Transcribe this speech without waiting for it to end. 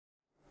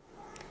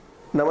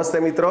નમસ્તે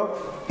મિત્રો,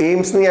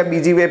 એમ્સની આ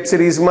બીજી વેબ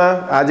સિરીઝમાં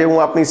આજે હું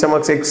આપની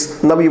સમક્ષ એક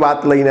નવી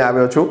વાત લઈને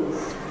આવ્યો છું।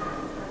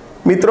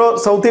 મિત્રો,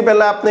 સૌથી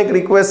પહેલાં આપને એક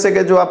રિક્વેસ્ટ છે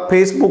કે જો આપ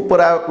ફેસબુક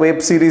પર આ વેબ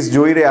સિરીઝ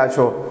જોઈ રહ્યા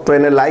છો તો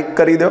એને લાઇક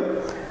કરી દો,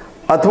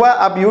 અથવા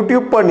આપ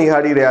યુટ્યુબ પર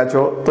નિહાળી રહ્યા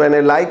છો તો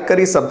એને લાઇક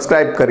કરી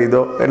સબસ્ક્રાઇબ કરી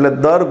દો, એટલે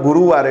દર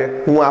ગુરુવારે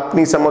હું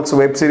આપની સમક્ષ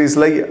વેબ સિરીઝ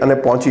લઈ અને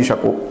પહોંચી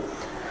શકું।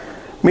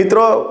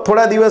 મિત્રો,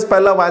 થોડા દિવસ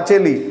પહેલાં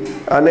વાંચેલી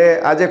અને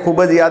આજે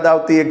ખૂબ જ યાદ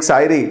આવતી એક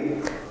શાયરી,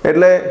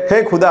 એટલે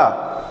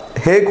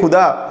हे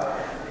खुदा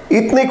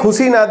इतनी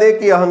खुशी ना दे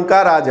कि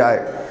अहंकार आ जाए,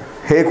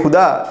 हे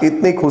खुदा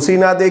इतनी खुशी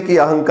ना दे कि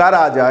अहंकार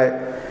आ जाए,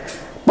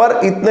 पर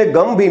इतने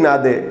गम भी ना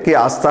दे कि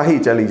आस्था ही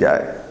चली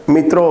जाए।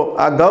 મિત્રો,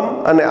 આ ગમ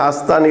અને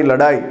આસ્થાની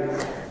લડાઈ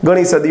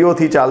ઘણી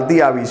સદીઓથી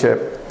ચાલતી આવી છે,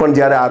 પણ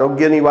જ્યારે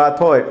આરોગ્યની વાત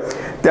હોય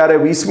ત્યારે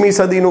 20મી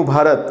સદીનું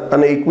ભારત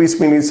અને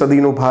 21મી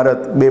સદીનું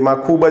ભારત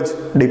બેમાં ખૂબ જ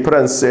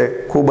ડિફરન્સ છે,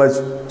 ખૂબ જ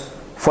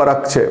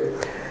ફરક છે।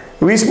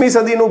 20મી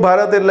સદીનું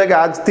ભારત એટલે કે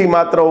આજથી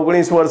માત્ર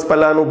 19 વર્ષ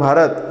પહેલાંનું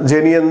ભારત,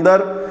 જેની અંદર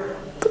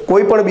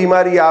કોઈ પણ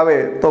બીમારી આવે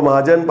તો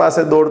મહાજન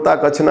પાસે દોડતા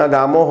કચ્છના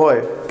ગામો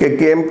હોય કે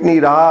કેમ્પની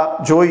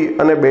રાહ જોઈ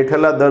અને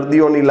બેઠેલા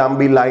દર્દીઓની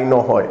લાંબી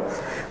લાઈનો હોય,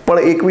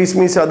 પણ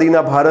 21મી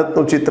સદીના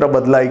ભારતનું ચિત્ર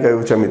બદલાઈ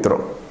ગયું છે।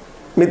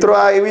 મિત્રો,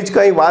 આ એવી જ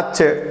કંઈ વાત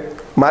છે।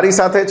 મારી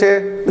સાથે છે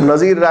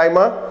નઝીર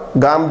રાયમા,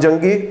 ગામ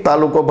જંગી,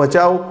 તાલુકો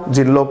ભચાઉ,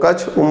 જિલ્લો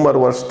કચ્છ, ઉંમર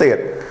વર્ષ 13।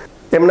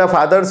 એમના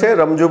ફાધર છે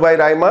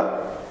રમજુભાઈ રાયમા,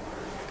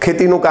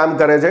 ખેતીનું કામ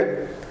કરે છે।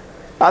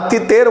 આજથી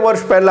 13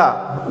 વર્ષ પહેલાં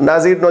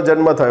નાઝીરનો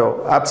જન્મ થયો।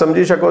 આપ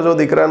સમજી શકો છો,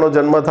 દીકરાનો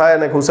જન્મ થાય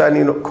અને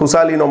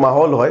ખુશાલીનો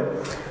માહોલ હોય।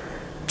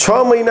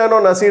 6 મહિનાનો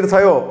નસીર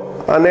થયો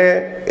અને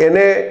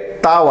એને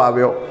તાવ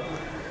આવ્યો।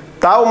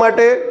 તાવ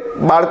માટે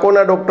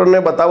બાળકોના ડૉક્ટરને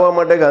બતાવવા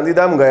માટે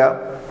ગાંધીધામ ગયા।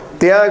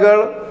 ત્યાં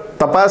આગળ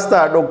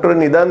તપાસતા ડૉક્ટરે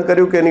નિદાન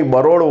કર્યું કે એની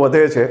બરોળ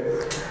વધે છે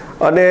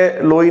અને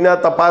લોહીના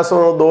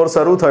તપાસોનો દોર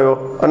શરૂ થયો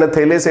અને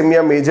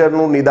થેલેસેમિયા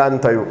મેજરનું નિદાન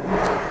થયું।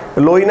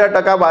 લોહીના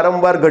ટકા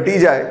વારંવાર ઘટી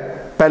જાય।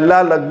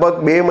 પહેલાં લગભગ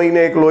 2 મહિને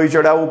એક લોહી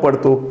ચડાવવું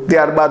પડતું,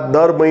 ત્યારબાદ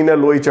દર મહિને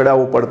લોહી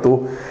ચડાવવું પડતું,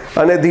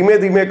 અને ધીમે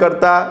ધીમે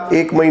કરતાં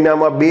 1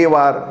 મહિનામાં 2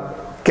 વાર,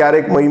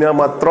 ક્યારેક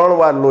મહિનામાં 3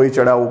 વાર લોહી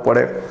ચડાવવું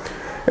પડે।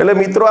 એટલે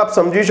મિત્રો, આપ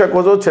સમજી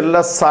શકો છો,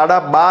 છેલ્લા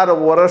 12.5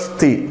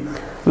 વર્ષથી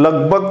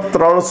લગભગ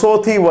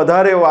 300થી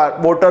વધારે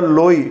બોટલ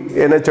લોહી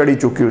એને ચડી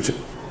ચૂક્યું છે।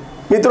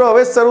 મિત્રો,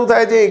 હવે શરૂ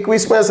થાય છે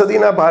 21મી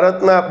સદીના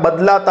ભારતના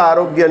બદલાતા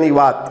આરોગ્યની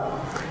વાત।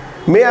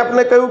 મેં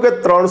આપને કહ્યું કે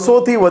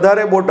 300થી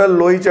વધારે બોટલ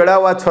લોહી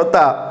ચડાવવા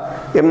છતાં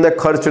એમને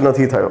ખર્ચ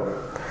નથી થયો।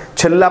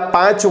 છેલ્લા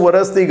 5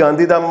 વર્ષથી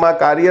ગાંધીધામમાં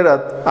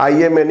કાર્યરત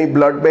IMAની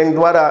બ્લડ બેંક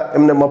દ્વારા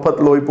એમને મફત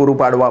લોહી પૂરું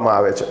પાડવામાં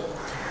આવે છે।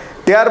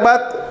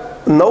 ત્યારબાદ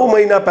 9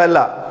 મહિના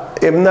પહેલાં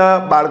એમના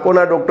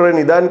બાળકોના ડૉક્ટરે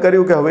નિદાન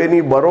કર્યું કે હવે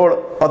એની બરોળ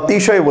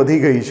અતિશય વધી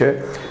ગઈ છે,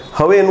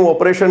 હવે એનું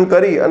ઓપરેશન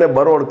કરી અને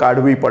બરોળ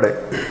કાઢવી પડે।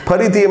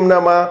 ફરીથી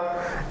એમનામાં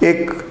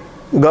એક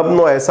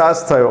ગમનો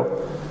અહેસાસ થયો,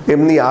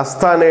 એમની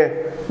આસ્થાને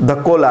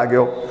ધક્કો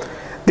લાગ્યો।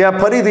 ત્યાં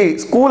ફરીથી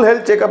સ્કૂલ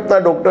હેલ્થ ચેકઅપના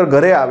ડૉક્ટર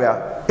ઘરે આવ્યા।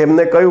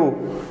 એમને કહ્યું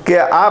કે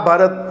આ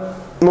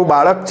ભારતનું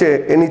બાળક છે,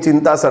 એની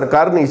ચિંતા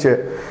સરકારની છે।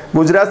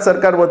 ગુજરાત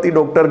સરકાર વતી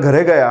ડૉક્ટર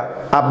ઘરે ગયા।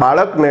 આ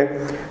બાળકને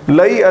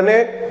લઈ અને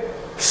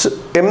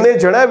એમને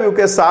જણાવ્યું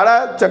કે શાળા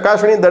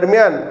ચકાસણી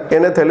દરમિયાન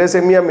એને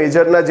થેલેસેમિયા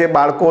મેજરના જે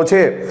બાળકો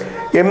છે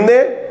એમને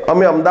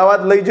અમે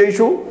અમદાવાદ લઈ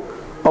જઈશું,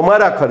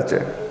 અમારા ખર્ચે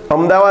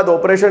અમદાવાદ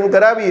ઓપરેશન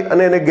કરાવી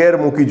અને એને ઘેર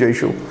મૂકી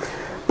જઈશું।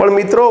 પણ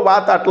મિત્રો,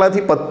 વાત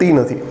આટલાથી પતતી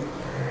નથી।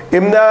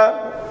 એમના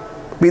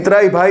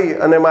પિતરાઈ ભાઈ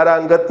અને મારા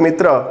અંગત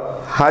મિત્ર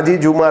હાજી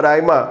જુમા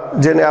રાયમા,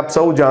 જેને આપ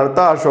સૌ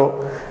જાણતા હશો,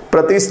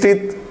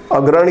 પ્રતિષ્ઠિત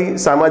અગ્રણી,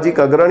 સામાજિક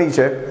અગ્રણી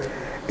છે,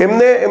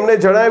 એમને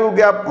જણાવ્યું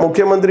કે આપ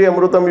મુખ્યમંત્રી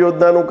અમૃતમ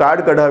યોજનાનું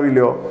કાર્ડ કઢાવી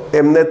લ્યો।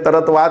 એમને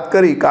તરત વાત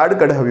કરી, કાર્ડ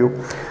કઢાવ્યું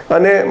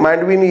અને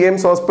માંડવીની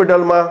એમ્સ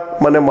હોસ્પિટલમાં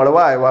મને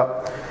મળવા આવ્યા।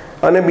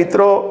 અને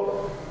મિત્રો,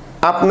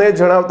 આપને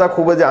જણાવતા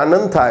ખૂબ જ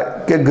આનંદ થાય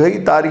કે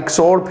ગઈ તારીખ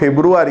 16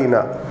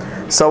 ફેબ્રુઆરીના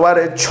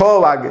સવારે 6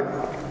 વાગે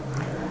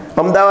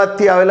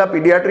અમદાવાદથી આવેલા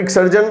પીડિયાટ્રિક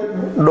સર્જન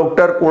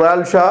ડૉક્ટર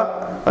કુણાલ શાહ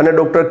અને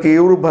ડૉક્ટર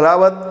કેયુર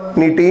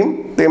ભલાવતની ટીમ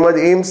તેમજ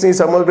એમ્સની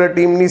સમગ્ર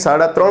ટીમની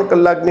 3.5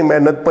 કલાકની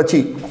મહેનત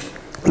પછી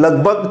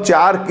લગભગ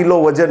 4 કિલો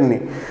વજનની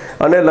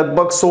અને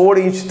લગભગ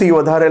 16 ઇંચથી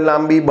વધારે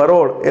લાંબી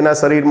બરોળ એના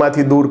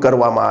શરીરમાંથી દૂર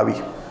કરવામાં આવી।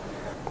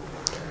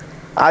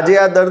 આજે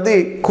આ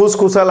દર્દી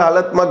ખુશખુશાલ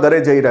હાલતમાં ઘરે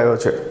જઈ રહ્યો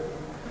છે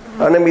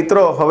અને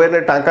મિત્રો, હવે એને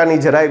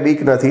ટાંકાની જરાય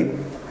બીક નથી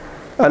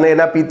અને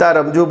એના પિતા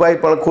રમજુભાઈ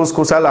પણ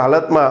ખુશખુશાલ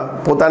હાલતમાં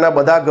પોતાના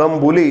બધા ગમ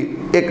ભૂલી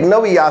એક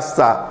નવી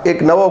આસ્થા,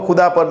 એક નવો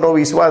ખુદા પરનો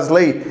વિશ્વાસ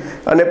લઈ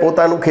અને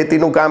પોતાનું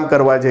ખેતીનું કામ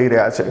કરવા જઈ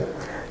રહ્યા છે।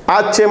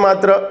 આ જ છે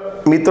માત્ર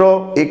મિત્રો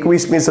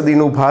 21મી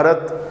સદીનું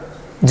ભારત,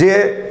 જે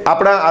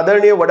આપણા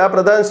આદરણીય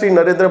વડાપ્રધાન શ્રી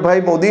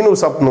નરેન્દ્રભાઈ મોદીનું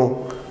સપનું,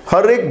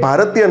 હરેક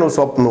ભારતીયનું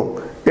સપનું,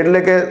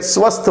 એટલે કે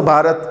સ્વસ્થ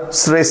ભારત,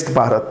 શ્રેષ્ઠ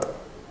ભારત।